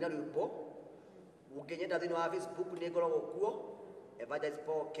nĩ kuina rwimbo ungenyenda thĩinĩ wa Facebook nĩ ngoragwo kuo Evangelist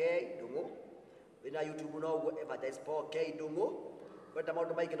Paul K Ndung. Wĩna YouTube no uguo Evangelist Paul K Ndung. Wenda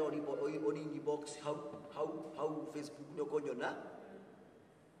maũndũ maingĩ no oni inbox hau Facebook nĩ ũkũnyona.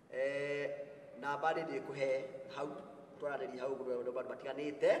 Namba nĩ ndĩkũhe hau twaranĩria hau andũ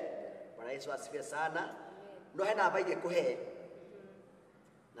matiganĩte. Bwana Yesu asifiwe sana. No he namba ingĩkũhe.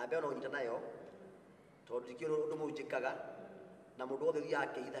 Namba ĩyo no ũnyita nayo tondũ tikio ũndũ mũnjĩkaga na mũndũ wothe thiaga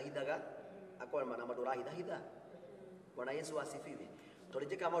akĩhithahithaga akona na mũndũ ũrahithahitha. Bwana Yesu asifiwe. Tondũ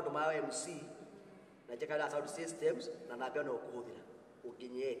njĩkaga maũndũ ma MC na njĩkaga sound systems na namba ĩyo no ũkũhũthĩra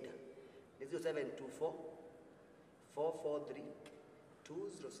ũngĩnyenda. Nĩ 0724 443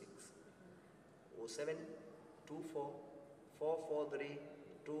 206 0724 443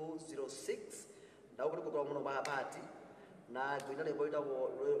 206 na ũguo nĩ kũkorwo mũno Bahati na ngũina nĩ kwĩtagwo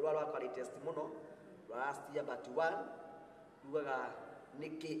rwa quality muno last year but one rugaga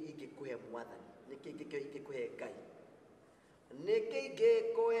niki ingĩkũhe mwathani niki ingĩkũhe Ngai niki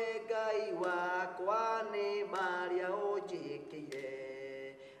ingĩkũhe Ngai wakwa nĩ marĩa ũnjĩkĩire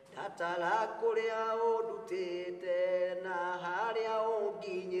ndatara kũrĩa ũndutĩte na harĩa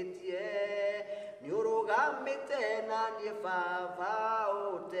ũnginyĩtie nĩ ũrũgamĩte na niĩ baba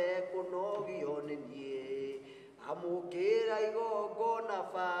ũtekũnogio nĩ niĩ amũkĩra igongona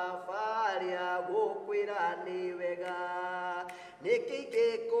baba rĩa gũkwĩra nĩ wega nĩkĩ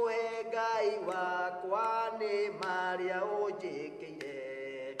ingĩkũhe Ngai wakwa nĩ marĩa ũnjĩkĩire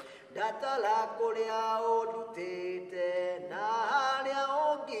ndatara kũrĩa ũndutĩte na harĩa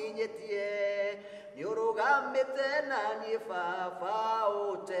ũnginyĩtie nĩ ũrũgamĩte na niĩ baba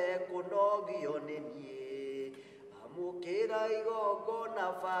ũtekũnogio nĩ niĩ amũkĩra igongona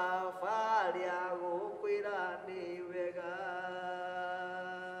baba rĩa gũkwĩra nĩ wega.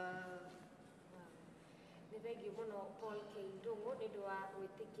 Nĩ thengiũ mũno Paul K Ndung nĩ ũndũ wa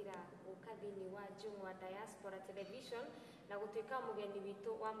gwĩtĩkĩra gũka thĩinĩ wa Njung'wa Diaspora Television na gũtuĩka mũgeni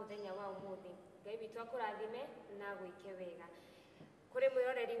witũ wa mũthenya wa ũmũthĩ. Ngai witũ akũrathime na gwĩke wega. Kũrĩ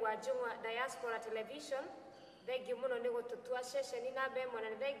mwĩroreri wa Njung'wa Diaspora Television, thengiũ mũno nĩ gũtũtua ceceni namba ĩmwe na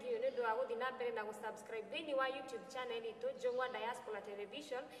nĩ thengiũ nĩ ũndũ wa gũthiĩ na mbere na gũsubscribe thĩinĩ wa YouTube channel itũ Njung'wa Diaspora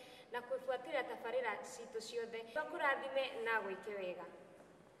Television na kwĩbuatĩrĩra tabarĩra citũ ciothe. Akũrathime na gwĩke wega.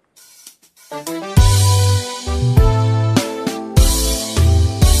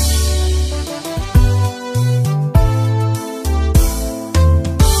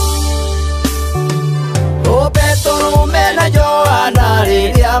 Petro na Johana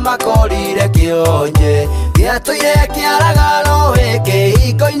rĩrĩa makorire kĩonje gĩatũire kĩaragano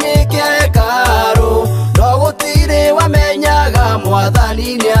kĩhingo-inĩ kĩa hekarũ no gũtirĩ wamenyaga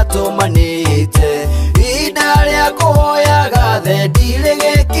mwathani nĩatũmanĩte ihinda rĩa kũhoyaga thendi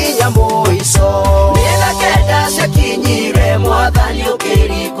rĩgĩkinya mũico nĩtha kenda ciakinyire mwathani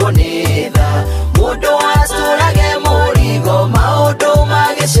ũkĩrigwo nĩ tha mũndũ atũrage mũrigo maũndũ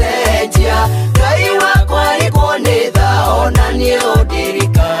magĩcenjia Ngai wakwa rĩgwo nĩ tha ona niĩ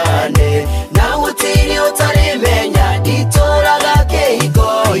ũndirikane na gũtirĩ ũtarĩmenya nditũraga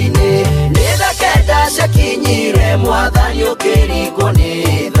kĩhingo-inĩ nĩtha kenda ciakinyire mwathani ũkĩrigwo nĩ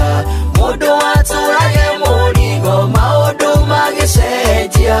tha mũndũ atũrage mũrigo maũndũ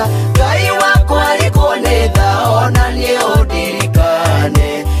magĩcenjia Ngai wakwa rĩgwo nĩ tha ona niĩ ũndirikane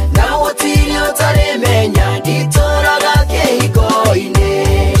na gũtirĩ ũtarĩmenya nditũraga kĩhingo-inĩ.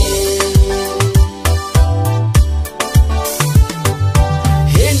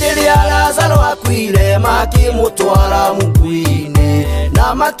 Lazaro akuire makĩmũtwara mũgwĩ-inĩ na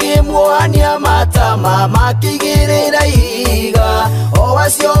makĩmuohania matama makĩigĩrĩra ihiga o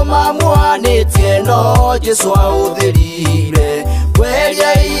acio mamuohanĩtie no Jesũ ahũthĩrire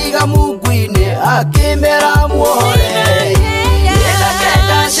kweheria ihiga mũgwĩ-inĩ akĩmera muohore nĩtha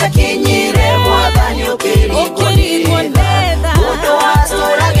kenda ciakinyire mwathani ũkĩrigwo nĩ tha mũndũ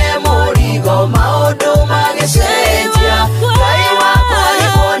atũrage mũrigo maũndũ magĩcenjia Ngai wakwa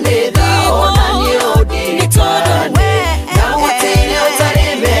rĩgwo nĩ tha ona niĩ ũndirikane na gũtirĩ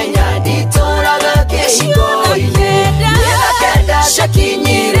ũtarĩmenya nditũraga kĩhingo-inĩ nĩtha kenda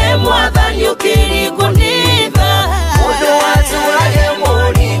ciakinyire mwathani ũkĩrigwo nĩ tha mũndũ atũrage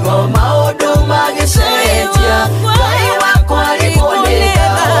mũrigo maũndũ magĩcenjia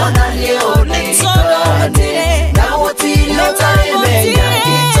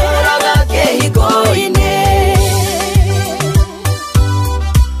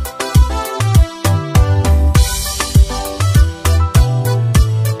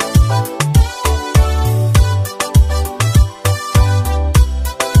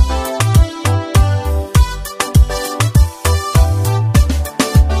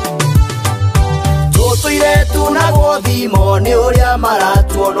thimo nĩ ũrĩa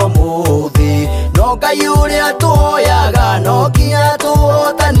maratuona mũthĩ no Ngai ũrĩa tũhoyaga no nginya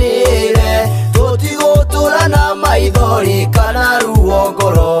tũhotanĩre tũtigũtũra na maithori kana ruo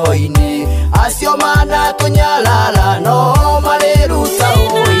ngoro-inĩ acio manatũnyarara no marĩruta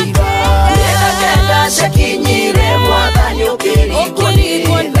ũira nĩgetha kenda ciakinyire Mwathani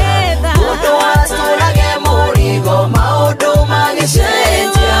ũkĩringũnĩtha mũndũ atũrage mũrigo maũndũ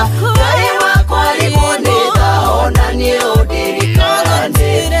magĩcenjia Ngai wakwa rĩngũnĩtha ona niĩ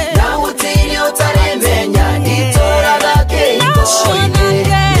ũndirikane na gũtirĩ ũtarĩmenya nditũraga kĩhiko-inĩ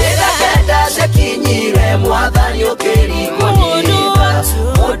nĩgetha kenda ciakinyire Mwathani ũkĩringũnĩtha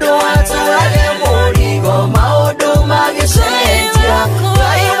mũndũ atũrage mũrigo maũndũ magĩcenjia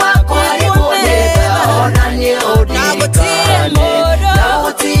Ngai wakwa rĩngũnĩtha ona niĩ ũndirikane na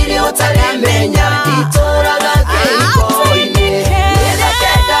gũtirĩ ũtarĩmenya nditũraga kĩhiko-inĩ nĩgetha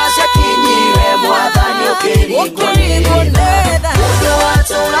kenda ciakinyire Mwathani ũkĩringũnĩtha mũndũ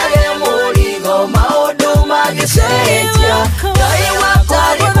atũrage mũrigo maũndũ magĩcenjia Ngai wakwa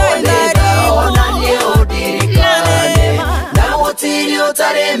rĩngũnĩtha ona niĩ ũndirikane na gũtirĩ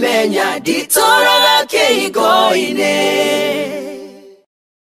ũtarĩmenya nditũraga kĩhiko-inĩ